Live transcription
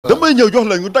damay ñëw jox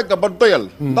la ñu dagg ba doyal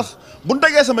ndax buñ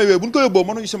daggee samay wee buñ ko yóbboo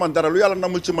mënuñu si man dara lu yàlla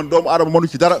namul ci man doomu aadama mënu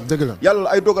ci dara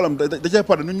yàlla ay dogalam da cee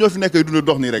pare ñun ñoo fi nekk dund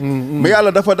dox nii rek mais yàlla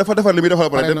dafa defar li muy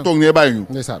defal pare den toog nee bàyyi ñu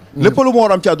lépp lu ma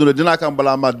war am ci àdduna dinaa ko am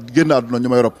balaa ma génn àdduna ñu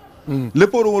may rob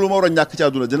lépp lu ma war a ñàkk ci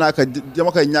àdduna dama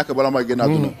koy ñàkk balaa ma génn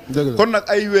àdduna kon nag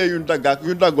ay wee yuñ dagg ak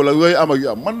yuñ daggu la yooyu am ak yu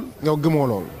am man yow gëmoo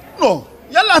loolu non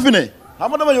yàllaa fi ne xam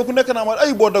nga dama ñëw ku nekk naa ma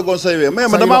ay boo daggoon say wee mais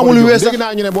man dama amul wee sax dégg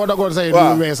naa ñu ne boo daggoon say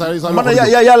wee sa man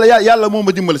yàlla moo ma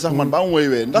dimbali sax man ba amul way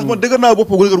wee ndax man dëgg naa bopp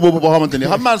dëgër boobu boo xamante ni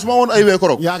xam naa su ma woon ay wee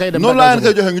korog noonu laa leen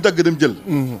koy joxe ñu dagg dem jël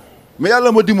mais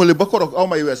yàlla ma dimbali ba korog aw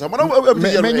may wee sax man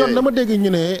mais ñoon dama dégg ñu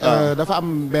ne dafa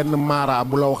am benn maara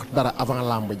bu la wax dara avant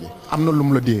lamb ji am na lu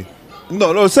mu la dee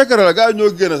non loolu secret la gars yi ñoo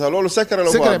génne sax loolu secret la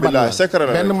quoi billahi secret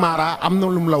la benn maara am na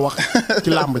lu mu la wax ci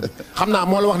làmb ji xam naa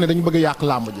moo la wax ne dañu bëgg a yàq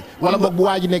làmb ji wala boog bu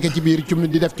waa ji nekkee ci biir cummi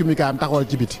di def cummikaayam taxawal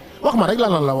ci biti wax ma rek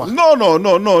lan la wax non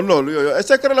loolu yooyu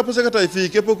secret la parce que tey fii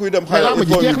képp kuy dem xëy il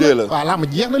faut ñu dee la waaw làmb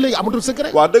ji jeex na léegi amatul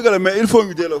secret waaw dëgg la mais il faut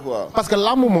ñu dee la quoi parce que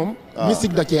làmb moom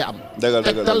mystique da cee am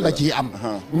tegtal da ciy am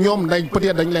ñoom dañ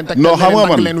peut-être dañ leen non xam nga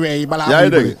man leen weey balaa yaa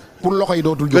ngi dégg pour loxo yi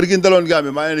dootul kër gi daloon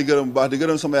Gambie maa ngi leen di gërëm bu baax di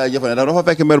gërëm sama yaay jëfane ndax dafa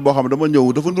fekk mère boo xam ne dama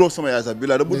ñëw dafa nduróog sama yaay sax bi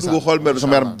laa dama dugg xool mère bi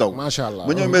sama yaram daw macha allah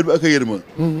ma ñëw mère bi accueillir ma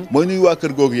mooy nuyu waa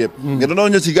kër googu yëpp nga danoo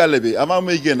ñëw si gàlle bi avant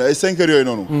may génn ay 5 heures yooyu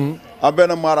noonu am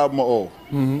benn maaraab ma oo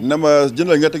ne ma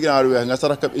jëndal ñetti ginaar yu weex nga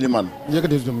sarax kab iliman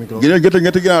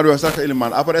ñetti ginaar yu weex sarax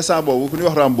iliman après instant boobu ku ñuy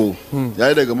wax Rambo yaa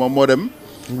ngi dégg moom moo dem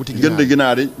jënd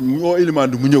ginaar yi mu oo iliman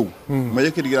di mu ñëw ma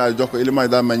yëkkati ginaar yi jox ko iliman yi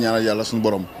daa may ñaanal yàlla suñu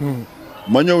borom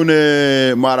ma ñëw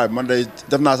ne maara bi man day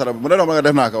def naa sara mu ne ma nga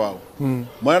def naa ko waaw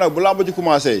ma ne nag bu làmb ji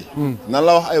commencé nan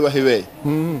la wax ay waxi wee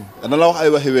nan la wax ay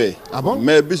waxi wee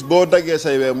mais bis boo daggee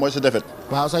say wee mooy sa defet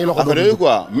waaw say loxo affaire yooyu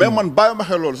quoi mais man bàyyi ma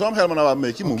xel loolu sama xel ma ne waa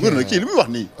mais kii moom wér na kii li muy wax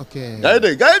nii yaa ngi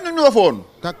dégg gars yi ñu nga fa woon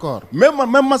d'accord même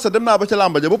man sax dem naa ba ca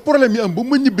làmb ja ba problème yi am bu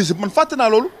ma ñibbisi man fàtte naa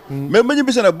loolu mais ma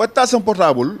ñibbisi nag ba taal sama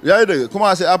portable yaa ngi dégg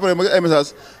commencé après ma ay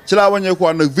message ci laa wàññee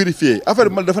quoi nag vérifier affaire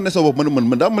bi man dafa ne sama bopp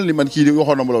man daa mel ni man kii di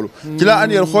waxoon na ma loolu ci laa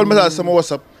annuel xool message sama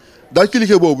WhatsApp daal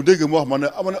cliqué boobu dégg mu wax ma ne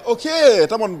ama ne ok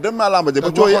tamoon dem naa làmba ja ba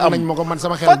cooyi am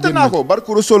fàtte naa ko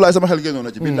barku Rasulullaah sama xel génnoon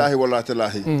na ci billaahi wallaahi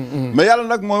tallaahi mais yàlla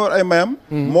nag moo yor ay mayam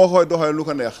moo koy doxale lu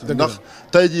ko neex ndax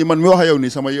tey jii man mi wax yow nii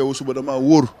sama yeewu suba damaa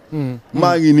wóor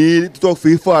maa ngi nii toog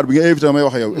fii foire bi nga invité may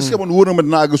wax yow est-ce que man wóor na ma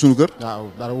dinaa àgg suñu kër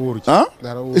dara wóoru ci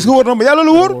est-ce que wóor na ma yàlla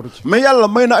la wóor mais yàlla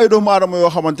may na ay doomu aadama yoo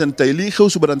xamante ne tey lii xew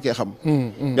suba dañ koy xam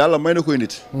yàlla may na koy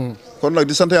nit kon nag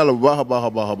di sant yàlla bu baax a baax a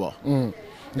baax a baax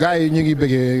gars yi ñu ngi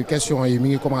bëggee question yi mi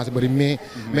ngi commencé bëri mais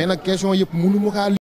nag question yëpp mënu ma kaa